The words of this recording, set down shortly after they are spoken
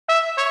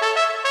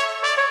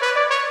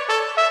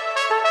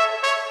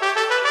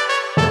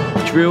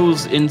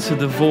drills into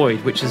the void,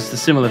 which is the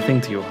similar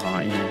thing to your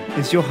heart. Yeah.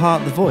 Is your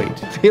heart the void?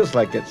 Feels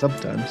like it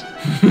sometimes.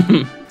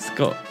 It's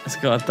got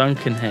a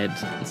Duncan head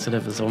instead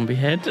of a zombie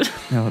head.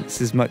 No,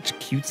 this is much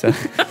cuter.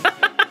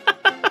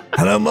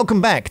 Hello and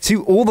welcome back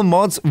to All the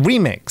Mods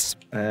Remix.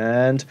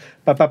 And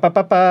ba ba ba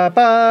ba ba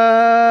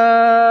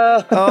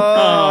ba.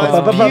 Oh,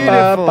 it's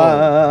beautiful.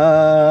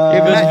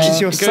 It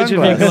matches your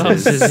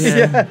sunglasses.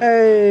 Yeah.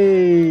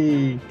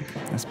 Yay!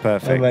 That's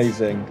perfect.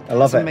 Amazing. I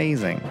love it.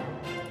 Amazing.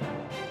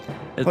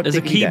 There's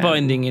a key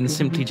binding in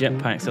Simply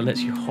Jetpacks that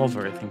lets you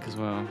hover, I think, as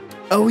well.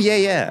 Oh,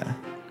 yeah.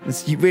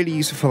 It's really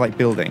useful for like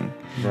building.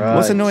 Right.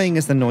 What's annoying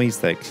is the noise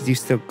though, because you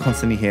still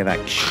constantly hear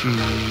that shh.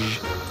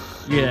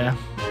 Yeah.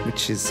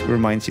 Which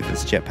reminds you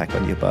there's a jetpack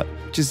on your butt,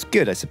 which is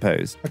good, I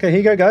suppose. Okay, here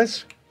you go,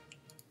 guys.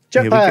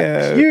 Here we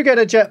Jetpack. go. You get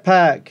a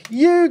jetpack.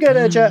 You get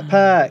a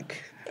jetpack.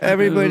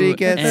 Everybody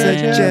gets a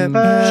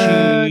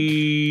jetpack.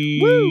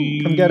 jetpack.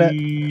 Woo! Come get it.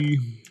 Here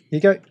you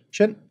go,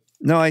 Sjin.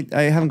 No, I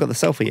haven't got the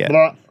selfie yet.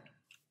 Blah.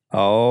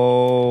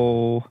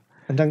 Oh.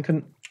 And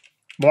Duncan.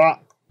 Blah.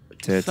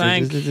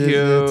 Thank you.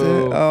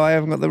 Oh, I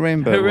haven't got the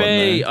rainbow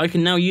Hooray! one I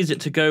can now use it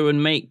to go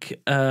and make.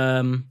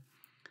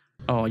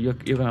 Oh, you're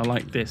gonna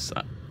like this,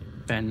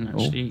 Ben.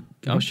 Actually,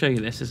 I'll show you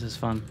this. This is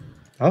fun.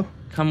 Oh.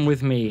 Come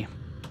with me,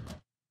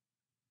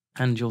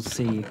 and you'll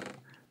see.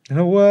 In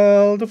a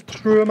world of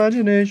true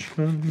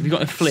imagination. Have you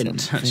got a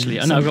flint? Actually,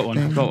 I know I've got one.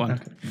 I've got one.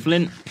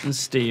 Flint and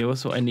steel.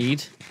 That's what I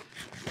need.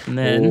 And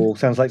then Oh,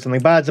 sounds like something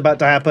bad's about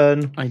to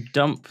happen. I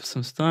dump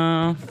some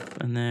stuff,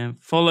 and then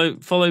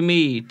follow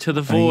me to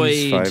the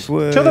void. 5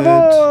 wood. To the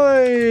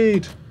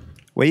void!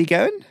 Where are you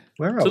going?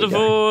 Where are To we the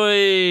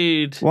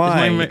going? void.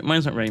 Why?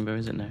 Mine's not rainbow,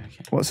 is it? No.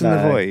 Okay. What's in the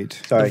void?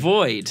 Sorry. The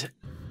void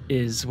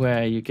is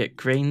where you get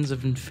grains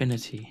of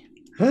infinity.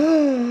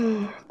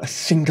 A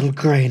single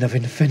grain of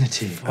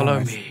infinity.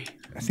 Follow me.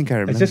 I think I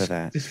remember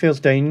that. This feels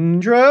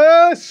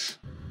dangerous.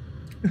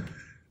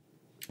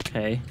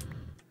 Okay.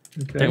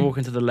 Okay. Don't walk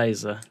into the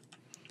laser.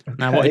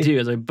 Now what I do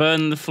is I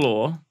burn the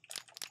floor.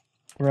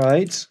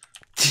 Right.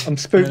 I'm And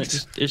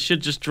spooked. it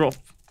should just drop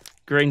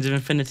grains of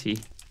infinity.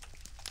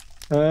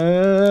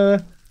 Why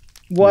have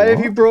What?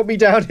 you brought me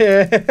down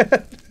here?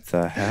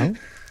 The hell?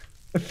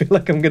 I feel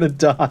like I'm gonna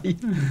die.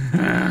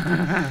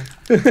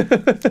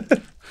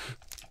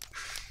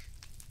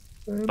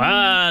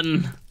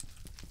 Burn!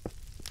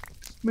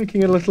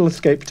 Making a little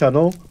escape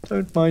tunnel.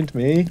 Don't mind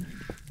me.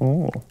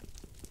 Oh.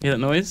 Hear that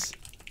noise?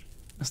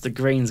 That's the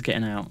grains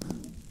getting out.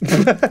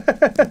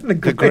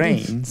 The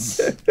Grains.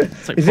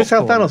 It's like Is this how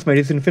popcorn. Thanos made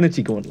his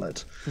Infinity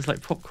Gauntlet? It's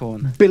like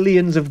popcorn.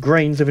 Billions of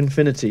grains of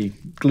infinity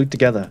glued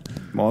together.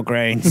 More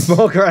grains.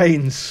 More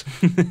grains.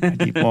 I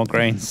need more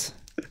grains.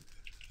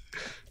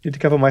 Need to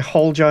cover my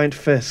whole giant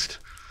fist.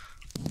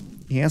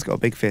 He has got a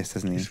big fist,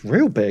 hasn't he? It's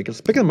real big.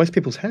 It's bigger than most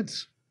people's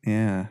heads.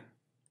 Yeah.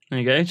 There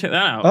you go. Check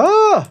that out.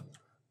 Ah!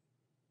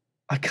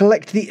 I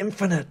collect the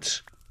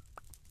infinite.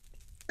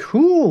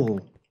 Cool.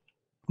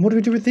 And what do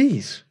we do with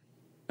these?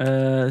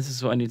 This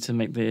is what I need to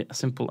make the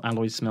simple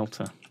alloy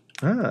smelter.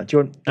 Ah, do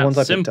you want the That's ones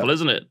I picked simple, up?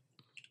 isn't it?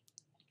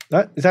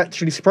 That is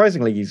actually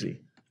surprisingly easy.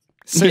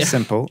 So Yeah.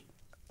 simple.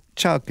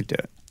 Child could do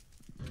it.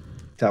 Is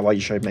that why you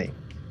showed me?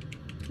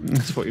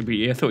 That's what you'd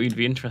be. I thought you'd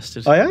be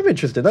interested. I am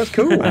interested. That's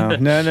cool. Oh,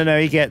 no,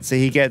 he gets it.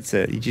 He gets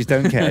it. You just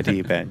don't care, do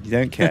you, Ben? You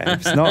don't care.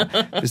 If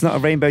it's not a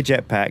rainbow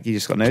jetpack, you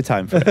just got no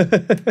time for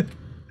it.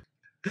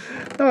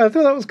 No, I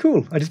thought that was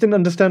cool. I just didn't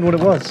understand what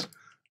it was.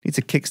 You need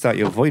to kickstart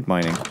your void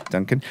mining,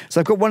 Duncan. So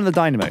I've got one of the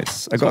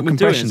dynamos. I've got a what we're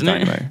doing, compression isn't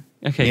it? dynamo.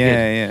 Okay,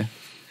 Yeah.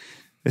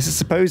 This is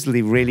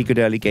supposedly really good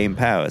early game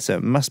power, so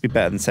it must be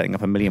better than setting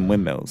up a million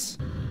windmills,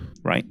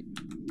 right?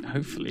 good.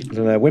 Hopefully. I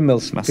don't know.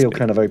 Windmills Must feel be.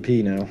 kind of OP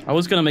now. I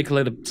was going to make a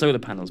load of solar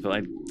panels, but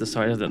I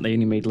decided that they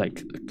only made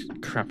like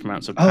crap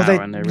amounts of Oh,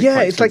 power, and they're really yeah,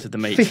 quite it's like expensive to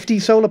make. 50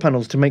 solar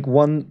panels to make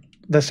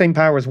the same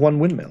power as one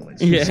windmill.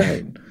 It's Yeah.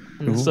 insane.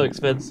 And it's so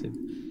expensive.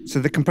 So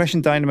the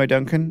compression dynamo,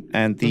 Duncan,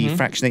 and the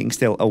fractionating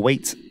steel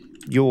await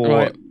your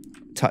Right.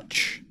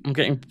 touch. I'm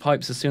getting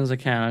pipes as soon as I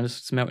can. I'm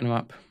just melting them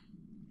up.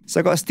 So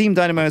I've got a steam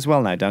dynamo as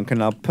well now,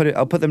 Duncan. I'll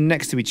put them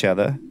next to each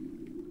other.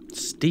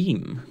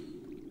 Steam.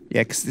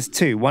 Yeah, because there's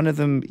two. One of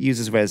them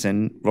uses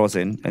rosin,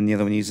 and the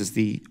other one uses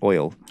the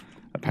oil,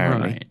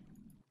 apparently, Right.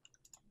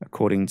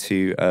 according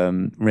to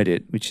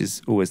Reddit, which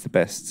is always the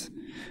best.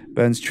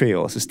 Burns tree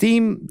oil. So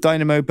steam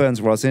dynamo burns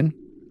rosin,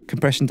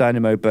 compression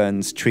dynamo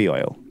burns tree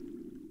oil,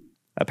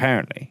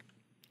 apparently.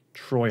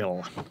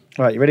 Troil.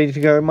 Right, you ready to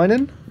go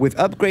mining? With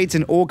upgrades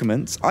and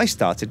augments, I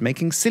started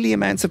making silly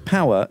amounts of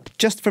power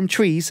just from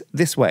trees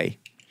this way.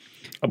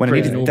 When I Upgrades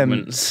needed and them,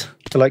 augments.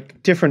 So,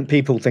 like, different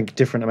people think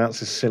different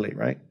amounts is silly,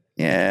 right?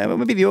 yeah, well,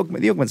 maybe the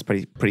augment's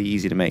pretty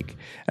easy to make.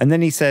 And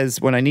then he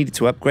says, when I needed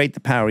to upgrade the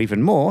power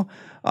even more,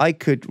 I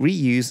could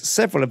reuse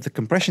several of the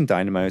compression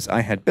dynamos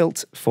I had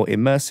built for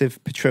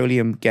immersive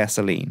petroleum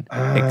gasoline,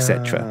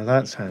 etc.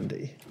 That's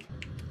handy.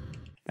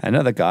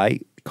 Another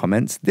guy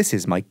comments, this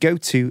is my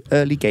go-to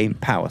early game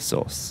power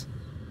source.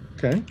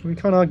 Okay, we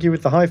can't argue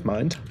with the hive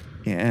mind.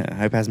 Yeah, I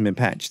hope it hasn't been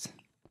patched.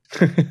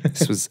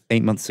 This was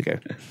 8 months ago.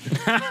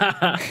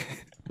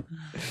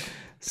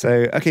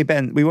 So, okay,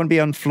 Ben, we want to be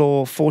on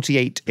floor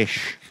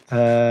 48-ish.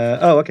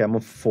 Okay, I'm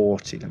on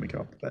 40. Let me go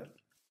up a bit.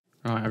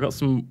 All right, I've got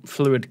some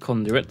fluid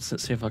conduits.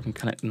 Let's see if I can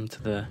connect them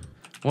to the...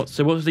 What's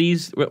the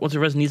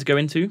resin needs to go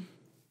into?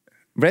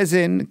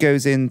 Resin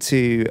goes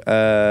into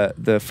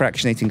the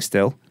fractionating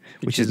still,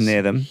 which is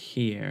near them.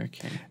 Here,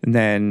 okay. And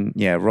then,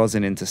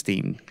 rosin into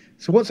steam.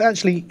 So what's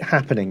actually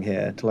happening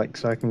here?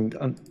 So I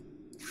can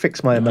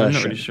fix my immersion. I'm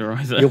not really sure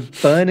either. You're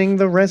burning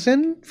the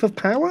resin for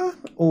power,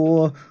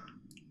 or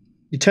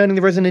you're turning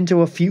the resin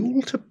into a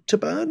fuel to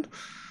burn?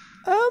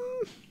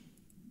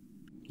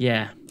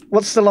 Yeah.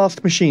 What's the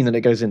last machine that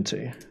it goes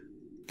into?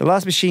 The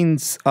last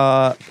machines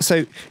are...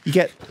 So you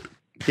get...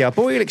 The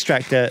arboreal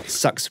extractor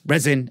sucks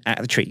resin out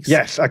of the trees.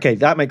 Yes, okay,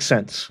 that makes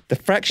sense. The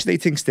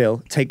fractionating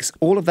still takes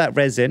all of that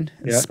resin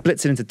and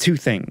splits it into two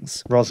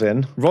things.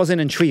 Rosin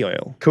And tree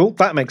oil. Cool,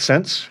 that makes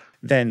sense.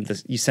 Then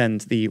you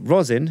send the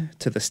rosin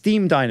to the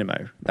steam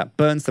dynamo. That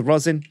burns the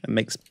rosin and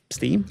makes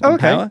steam and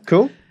Okay, power.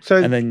 cool.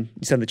 And then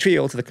you send the tree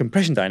oil to the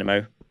compression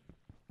dynamo,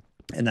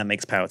 and that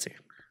makes power too.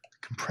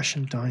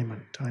 Compression dynamo.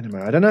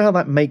 I don't know how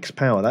that makes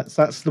power.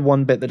 That's the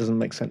one bit that doesn't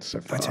make sense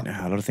so far. I don't know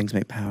how a lot of things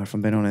make power, if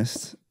I'm being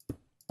honest.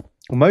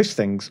 Well, most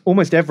things,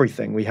 almost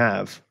everything we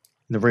have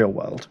in the real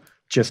world,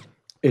 just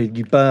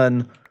you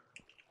burn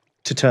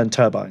to turn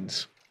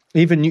turbines.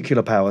 Even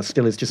nuclear power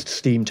still is just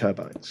steam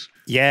turbines.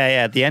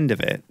 Yeah, at the end of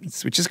it,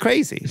 which is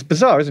crazy. It's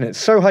bizarre, isn't it? It's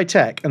so high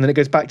tech, and then it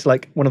goes back to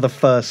like one of the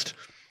first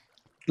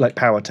like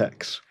power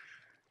techs.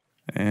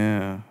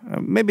 Yeah,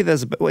 maybe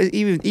there's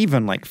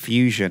even like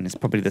fusion is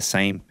probably the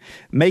same.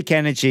 Make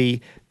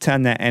energy,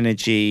 turn that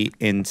energy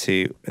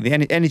into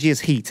energy is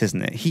heat,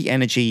 isn't it? Heat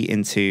energy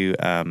into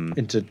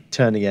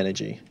turning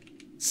energy,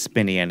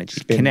 spinny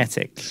energy,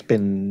 kinetic,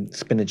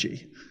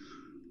 spinergy.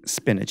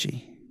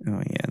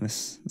 Oh yeah,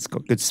 it's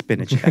got good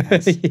spinach. That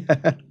has.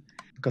 Yeah.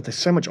 God, there's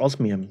so much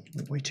osmium.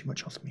 Way too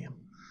much osmium.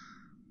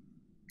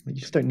 You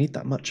just don't need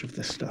that much of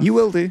this stuff. You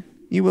will do.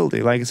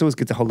 Like, it's always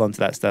good to hold on to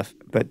that stuff.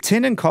 But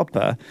tin and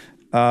copper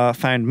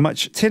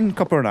tin,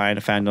 copper, and iron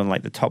are found on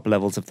like the top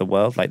levels of the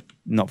world, like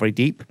not very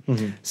deep.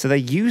 Mm-hmm. So they're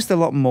used a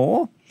lot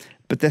more,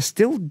 but they're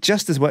still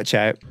just as much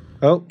out.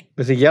 Oh,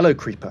 there's a yellow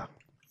creeper.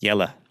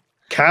 Yellow.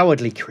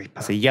 Cowardly creeper.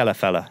 It's a yellow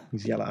fella.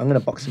 He's yellow. I'm going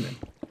to box him in.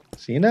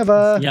 See you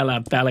never.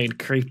 Yellow-bellied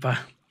creeper.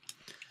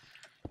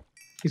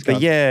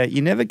 But yeah,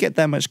 you never get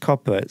that much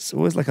copper. It's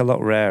always like a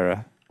lot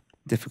rarer.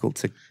 Difficult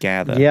to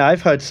gather. Yeah,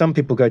 I've heard some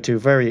people go to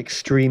very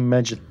extreme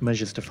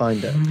measures to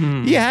find it.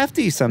 Mm-hmm. You have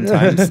to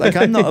sometimes. Like,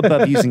 I'm not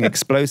above using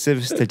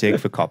explosives to dig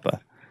for copper.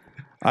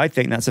 I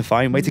think that's a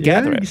fine way to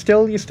gather it.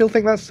 You still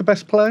think that's the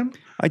best plan?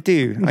 I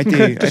do.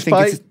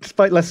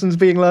 Despite lessons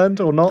being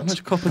learned or not? How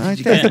much copper did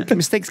you get?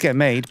 Mistakes get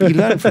made, but you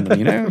learn from them,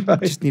 you know?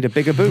 Right. You just need a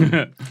bigger boom.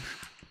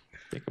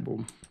 Bigger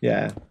boom.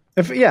 Yeah.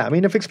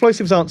 If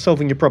explosives aren't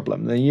solving your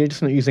problem, then you're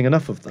just not using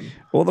enough of them.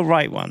 Or the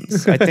right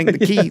ones. I think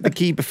the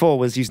key before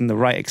was using the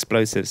right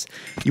explosives.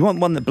 You want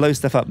one that blows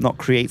stuff up, not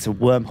creates a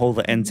wormhole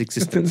that ends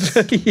existence.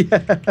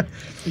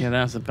 Yeah,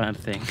 that's a bad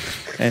thing.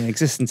 And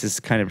existence is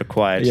kind of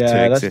required to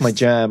that's exist. my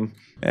jam.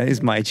 It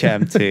is my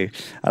jam too.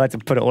 I like to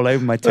put it all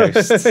over my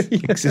toast.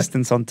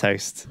 Existence on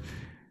toast.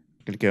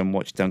 I'm going to go and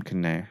watch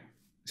Duncan now.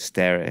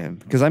 Stare at him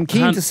because I'm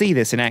keen to see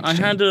this in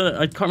action.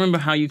 I can't remember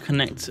how you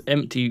connect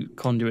empty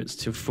conduits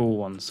to full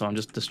ones, so I'm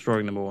just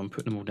destroying them all and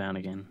putting them all down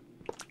again.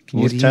 Can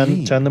you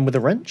just turn them with a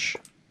wrench?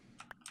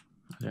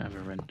 I don't have a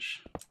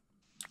wrench.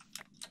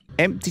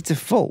 Empty to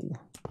full?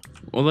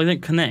 Well, they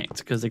don't connect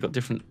because they've got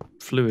different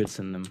fluids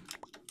in them.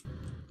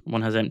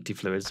 One has empty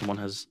fluids and one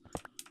has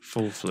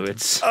full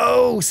fluids.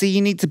 Oh, so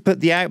you need to put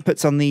the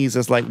outputs on these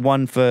as like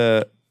one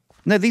for...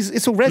 No,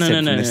 it's all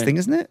resin from this thing,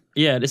 isn't it?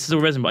 Yeah, this is all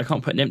resin, but I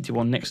can't put an empty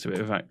one next to it.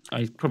 In fact,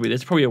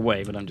 there's probably a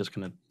way, but I'm just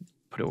going to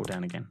put it all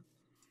down again.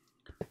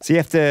 So you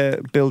have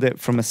to build it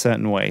from a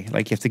certain way.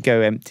 Like you have to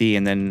go empty,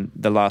 and then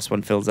the last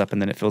one fills up, and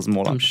then it fills them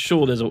all up. I'm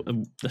sure there's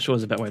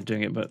a better way of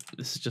doing it, but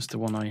this is just the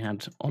one I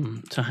had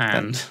on to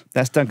hand.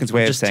 That's Duncan's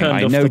way of saying,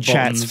 I know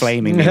chat's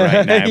flaming me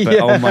right now, but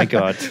oh my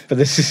God. But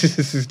this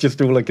is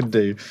just all I can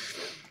do.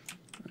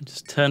 I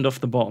just turned off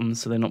the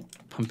bottoms so they're not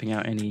pumping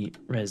out any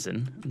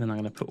resin. And then I'm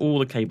going to put all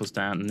the cables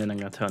down, and then I'm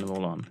going to turn them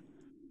all on.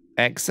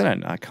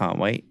 Excellent. I can't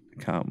wait.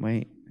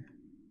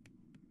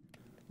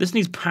 This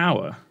needs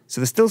power. So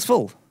the still's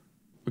full?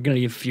 We're going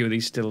to need a few of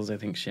these stills, I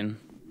think, Sjin.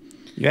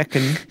 You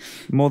reckon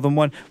more than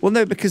one? Well,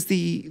 no, because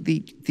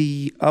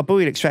the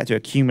arboreal extractor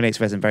accumulates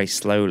resin very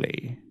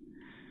slowly.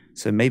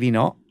 So maybe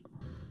not.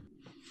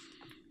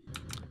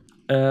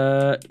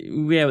 Yeah,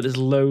 but there's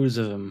loads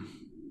of them.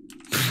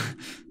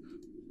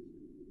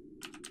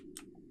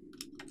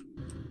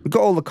 We've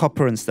got all the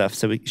copper and stuff,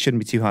 so it shouldn't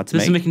be too hard to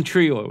make. This is making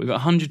tree oil. We've got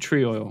 100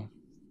 tree oil.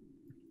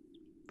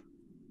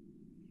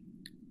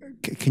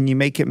 Can you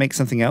make it make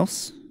something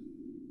else?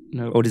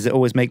 No. Or does it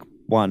always make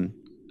one?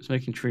 It's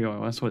making tree oil.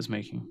 That's what it's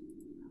making.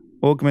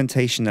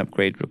 Augmentation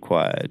upgrade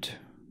required.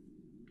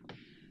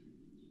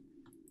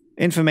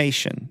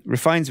 Information.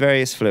 Refines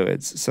various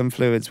fluids. Some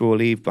fluids will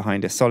leave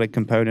behind a solid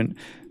component.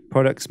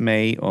 Products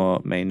may or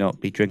may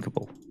not be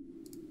drinkable.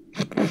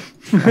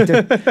 I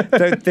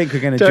don't think we're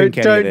going to drink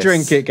any of Don't this.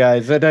 drink it,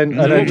 guys. I don't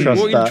trust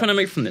What are you that. trying to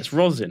make from this?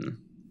 Rosin?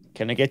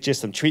 Can I get you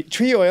some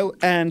tree oil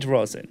and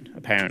rosin?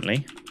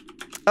 Apparently.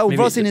 Oh, Maybe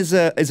rosin is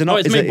an it's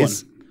made one.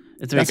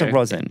 It's that's a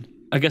rosin.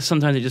 I guess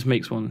sometimes it just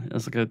makes one.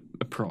 It's like a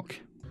proc.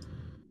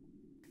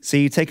 So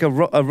you take a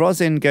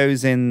rosin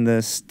goes in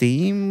the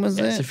steam, was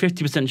It's a it?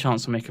 50%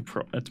 chance to make to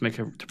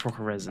proc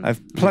a resin.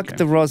 I've plucked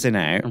the rosin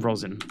out. A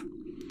rosin.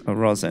 A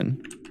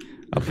rosin.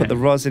 I'll put the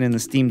rosin in the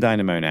steam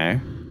dynamo now.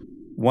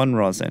 1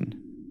 rosin.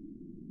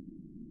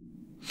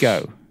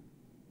 Go.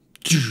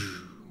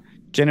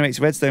 Generates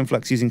redstone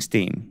flux using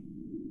steam.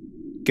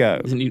 Go.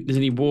 Does it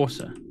need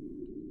water?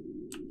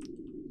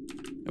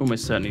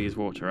 Almost certainly needs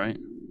water, right?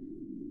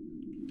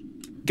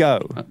 Go.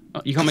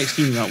 You can't make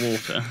steam without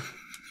water.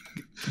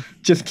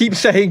 Just keep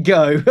saying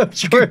go. I'm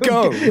sure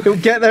it'll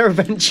get there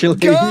eventually.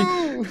 Go!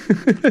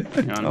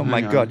 Hang Oh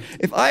my on. god.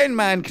 If Iron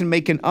Man can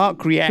make an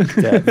arc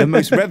reactor, the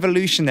most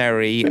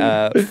revolutionary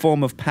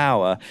form of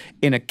power,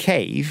 in a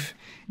cave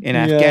in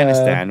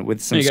Afghanistan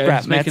with some There you go, scrap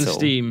it's making metal.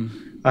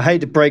 steam. I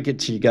hate to break it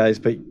to you guys,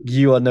 but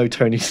you are no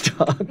Tony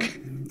Stark.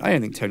 I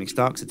don't think Tony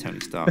Stark's a Tony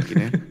Stark, you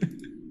know.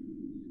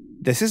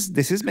 This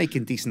is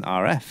making decent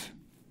RF.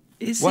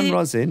 Is 1 it?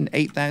 rosin,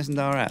 8,000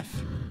 RF.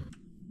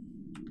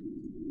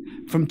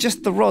 From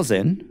just the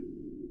rosin,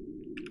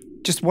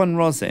 just 1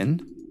 rosin,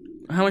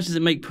 How much does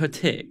it make per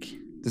tick?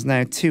 there's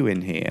now 2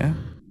 in here.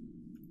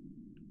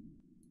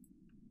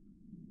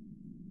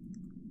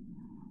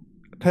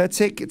 Per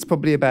tick, it's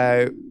probably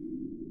about,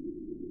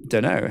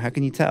 don't know, how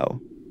can you tell?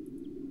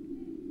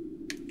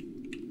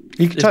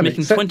 You can It's tell me.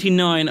 making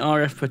 29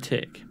 RF per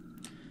tick.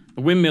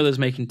 A windmill is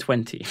making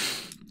 20.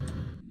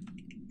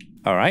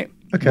 All right.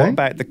 Okay. What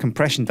about the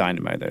compression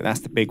dynamo, though? That's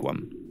the big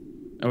one.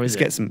 Oh, is Let's it?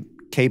 get some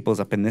cables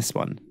up in this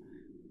one.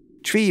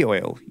 Tree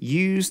oil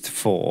used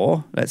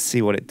for, let's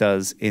see what it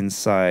does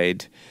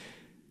inside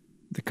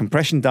the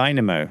compression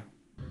dynamo.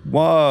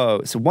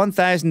 Whoa. So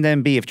 1,000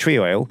 MB of tree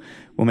oil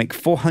will make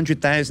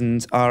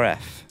 400,000 RF.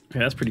 Okay,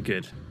 that's pretty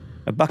good.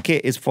 A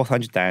bucket is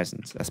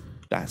 400,000.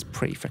 That's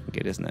pretty freaking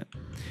good, isn't it?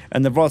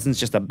 And the rosin's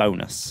just a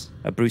bonus,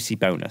 a Brucey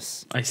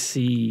bonus. I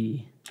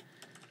see.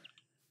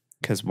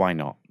 Because why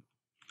not?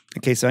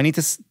 Okay, so I need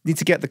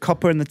to get the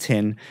copper and the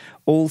tin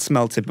all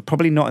smelted, but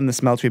probably not in the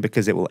smeltery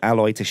because it will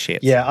alloy to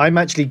shit. Yeah, I'm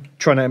actually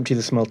trying to empty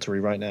the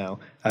smeltery right now.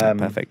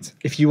 Perfect.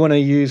 If you want to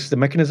use the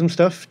mechanism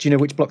stuff, do you know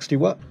which blocks do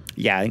what?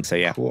 Yeah, I think so,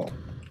 yeah. Cool.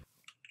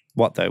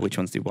 What, though? Which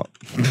ones do what?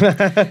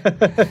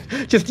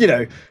 Just,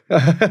 I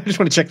just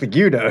want to check that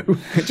you know.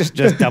 just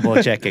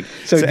double checking.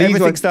 So these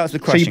everything ones- starts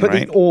with crushing, So you put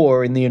right? the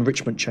ore in the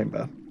enrichment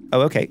chamber.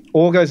 Oh, okay.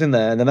 Ore goes in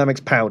there, and then that makes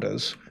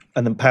powders,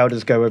 and then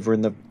powders go over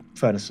in the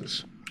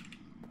furnaces.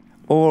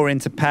 Ore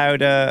into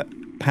powder,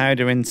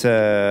 powder into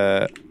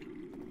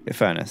the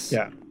furnace.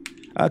 Yeah.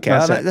 Okay,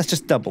 That's it. that's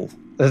just double.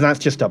 And that's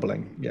just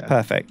doubling. Yeah.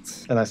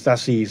 Perfect. And that's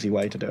the easy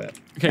way to do it.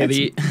 Okay,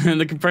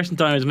 the compression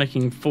timer is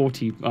making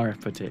 40 RF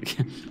per tick.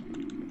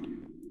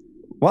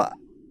 What?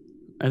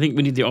 I think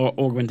we need the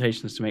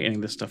augmentations to make any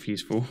of this stuff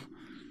useful.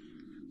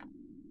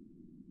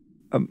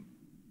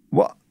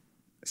 What?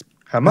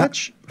 How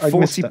much? I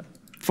missed 40, that.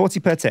 40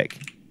 per tick.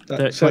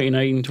 So,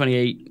 29,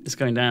 28, it's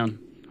going down.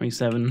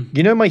 27.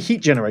 you know my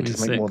heat generators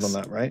make more 26.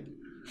 than that, right?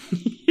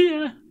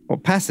 Yeah. Or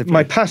passively.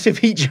 My passive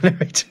heat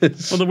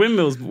generators. Well, the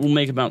windmills will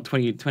make about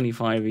 20,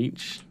 25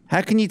 each.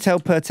 How can you tell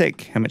per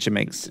tick how much it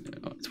makes?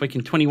 It's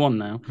making 21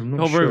 now. I'm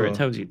not Hover over sure. it,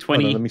 tells you. Hold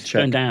on, 20, let me it's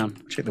check. going down.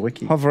 Check the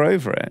wiki. Hover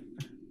over it.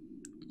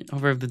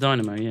 Hover over the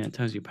dynamo, yeah, it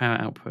tells you power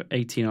output,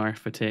 18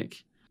 RF per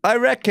tick. I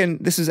reckon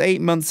this was 8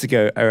 months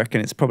ago. I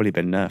reckon it's probably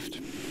been nerfed.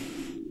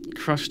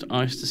 Crushed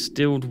ice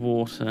distilled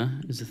water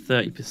is a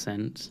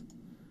 30%.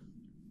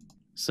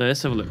 So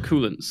let's have a look.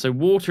 Coolant. So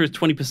water is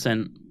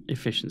 20%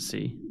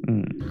 efficiency.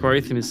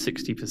 Cryothum is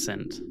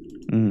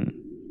 60%.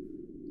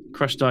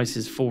 Crushed ice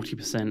is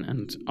 40%,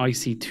 and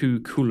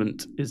IC2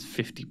 coolant is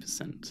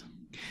 50%.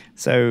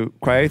 So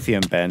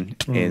cryothium, Ben,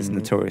 is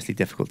notoriously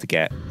difficult to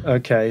get.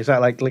 Okay, is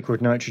that like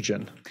liquid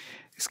nitrogen?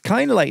 It's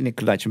kind of like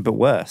liquid nitrogen, but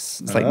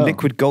worse. It's like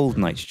liquid gold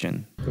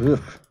nitrogen. Ugh.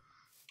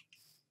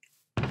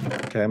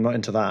 Okay, I'm not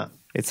into that.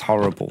 It's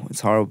horrible.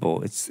 It's horrible.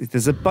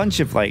 There's a bunch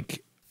of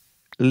like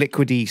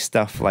liquidy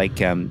stuff like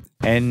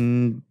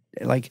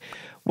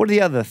what are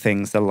the other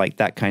things that are like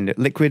that kind of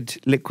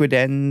liquid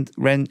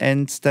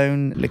end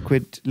stone,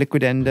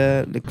 liquid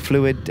ender,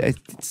 fluid.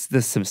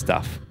 There's some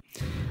stuff.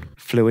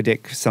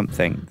 Fluidic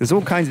something. There's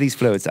all kinds of these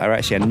fluids that are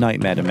actually a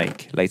nightmare to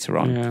make later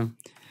on. Yeah.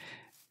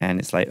 And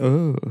it's like,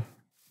 oh.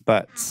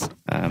 But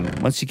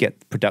once you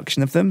get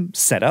production of them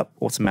set up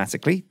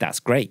automatically, that's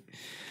great.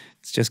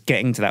 It's just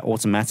getting to that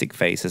automatic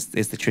phase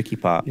is the tricky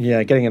part.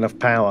 Yeah, getting enough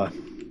power.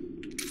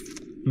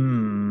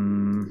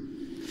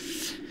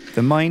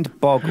 The mind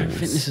boggles. I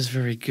think this is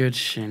very good,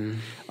 Sjin.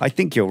 I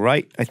think you're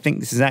right. I think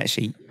this is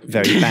actually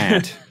very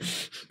bad.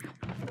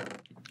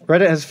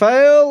 Reddit has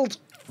failed.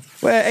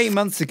 Where 8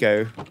 months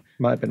ago,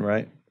 Might have been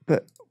right.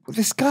 but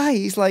this guy,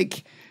 he's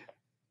like,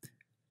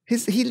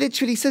 he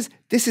literally says,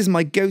 this is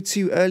my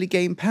go-to early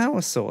game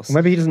power source.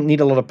 Maybe he doesn't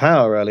need a lot of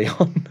power early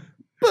on.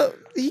 But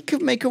he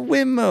could make a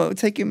windmill. It would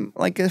take him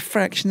like a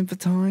fraction of the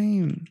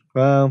time.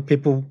 Well,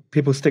 people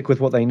stick with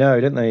what they know,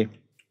 don't they?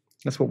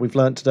 That's what we've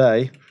learnt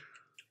today.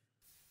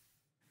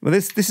 Well,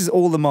 this is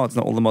all the mods,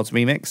 not all the mods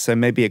remix. So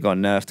maybe it got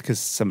nerfed because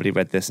somebody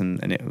read this and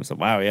it was like,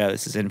 wow, yeah,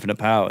 this is infinite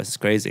power. This is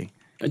crazy.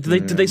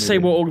 Did they say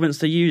what augments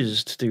they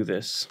used to do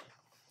this?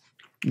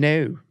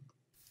 No.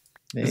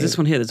 There's this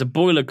one here. There's a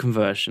boiler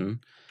conversion.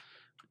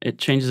 It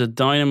changes a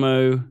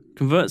dynamo,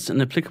 converts an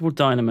applicable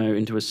dynamo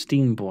into a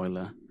steam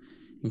boiler,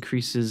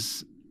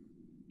 increases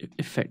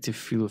effective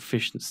fuel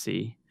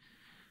efficiency.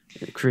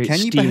 It creates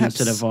steam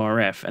instead of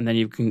RF, and then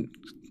you can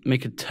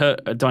make a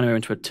dynamo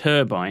into a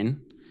turbine,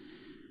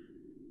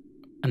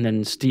 and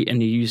then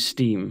you use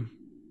steam.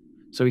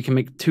 So we can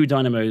make 2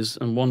 dynamos,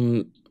 and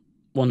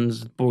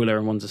one's boiler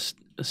and one's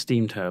a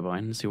steam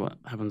turbine, and see what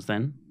happens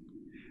then.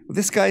 Well,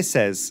 this guy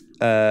says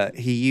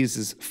he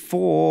uses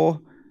 4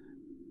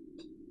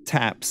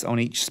 taps on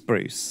each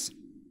spruce,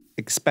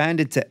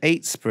 expanded to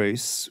 8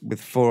 spruce with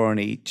 4 on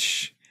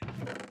each,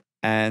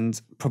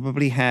 and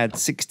probably had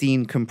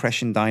 16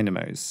 compression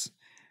dynamos.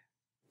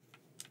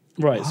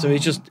 Right, so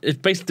it's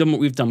basically done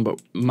what we've done,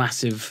 but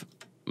massive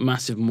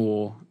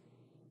more.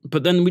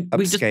 But then we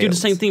just do the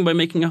same thing by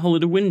making a whole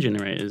lot of wind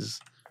generators.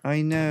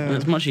 I know. And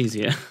it's much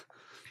easier.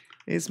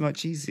 It's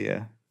much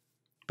easier.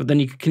 But then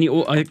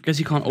I guess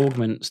you can't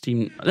augment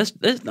steam. I'm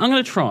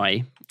going to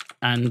try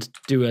and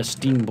do a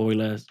steam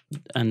boiler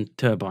and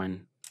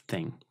turbine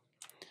thing.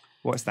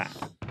 What's that?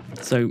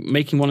 So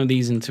making one of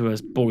these into a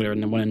boiler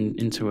and then one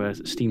into a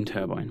steam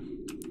turbine.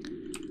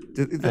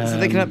 So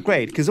they can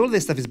upgrade, because all of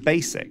this stuff is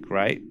basic,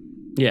 right?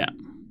 Yeah.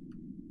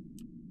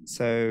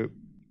 So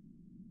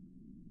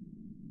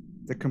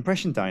the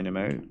compression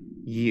dynamo,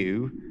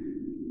 U,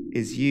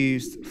 is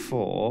used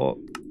for...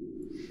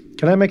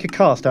 Can I make a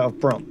cast out of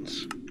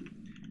bronze?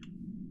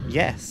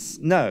 Yes.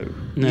 No.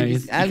 No.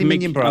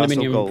 Aluminium, brass,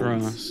 or gold.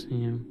 Brass,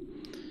 yeah.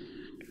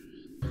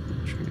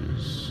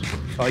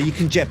 Oh, you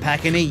can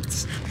jetpack and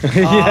eat.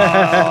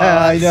 Yeah,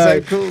 I know.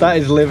 So cool. That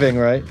is living,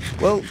 right?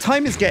 Well,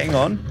 time is getting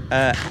on,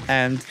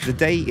 and the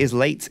day is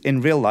late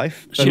in real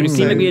life. Should we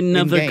see maybe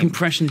another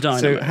compression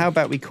dynamo? So how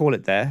about we call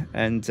it there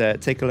and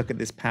take a look at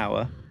this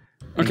power?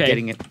 Okay.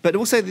 Getting it. But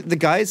also the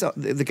guy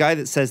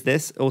that says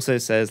this also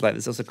says, like,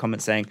 there's also a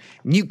comment saying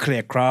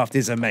nuclear craft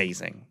is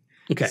amazing.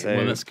 Okay, so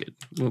well, that's good.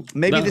 Well,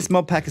 maybe this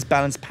mod pack has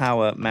balanced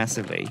power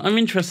massively. I'm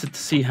interested to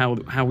see how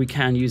we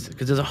can use it,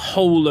 because there's a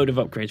whole load of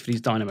upgrades for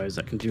these dynamos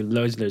that can do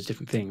loads of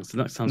different things. So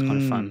that sounds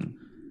kind of fun.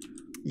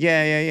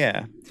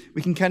 Yeah.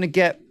 We can kind of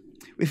get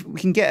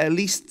at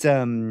least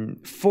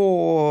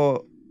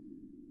 4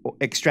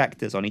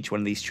 extractors on each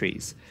one of these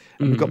trees.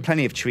 And we've got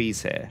plenty of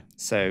trees here,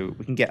 so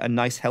we can get a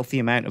nice healthy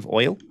amount of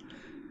oil.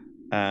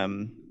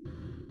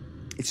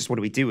 It's just what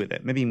do we do with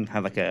it? Maybe even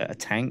have like a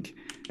tank.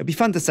 It'd be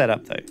fun to set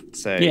up though.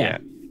 So yeah.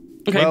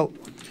 Okay. Well,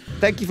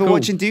 thank you for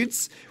watching,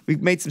 dudes.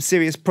 We've made some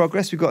serious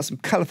progress. We've got some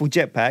colourful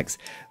jetpacks.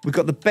 We've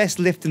got the best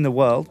lift in the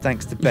world,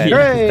 thanks to Ben.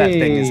 That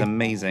thing is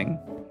amazing.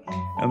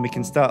 And we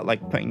can start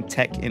like putting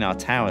tech in our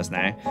towers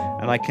now.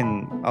 And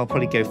I'll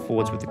probably go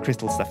forwards with the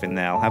crystal stuff in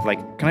there. I'll have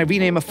can I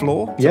rename a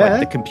floor? So yeah. Like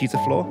the computer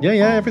floor? Yeah,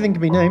 everything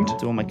can be named.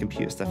 Do all my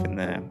computer stuff in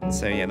there.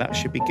 So yeah, that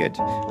should be good.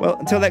 Well,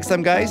 until next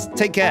time, guys,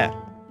 take care.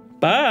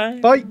 Bye.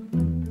 Bye.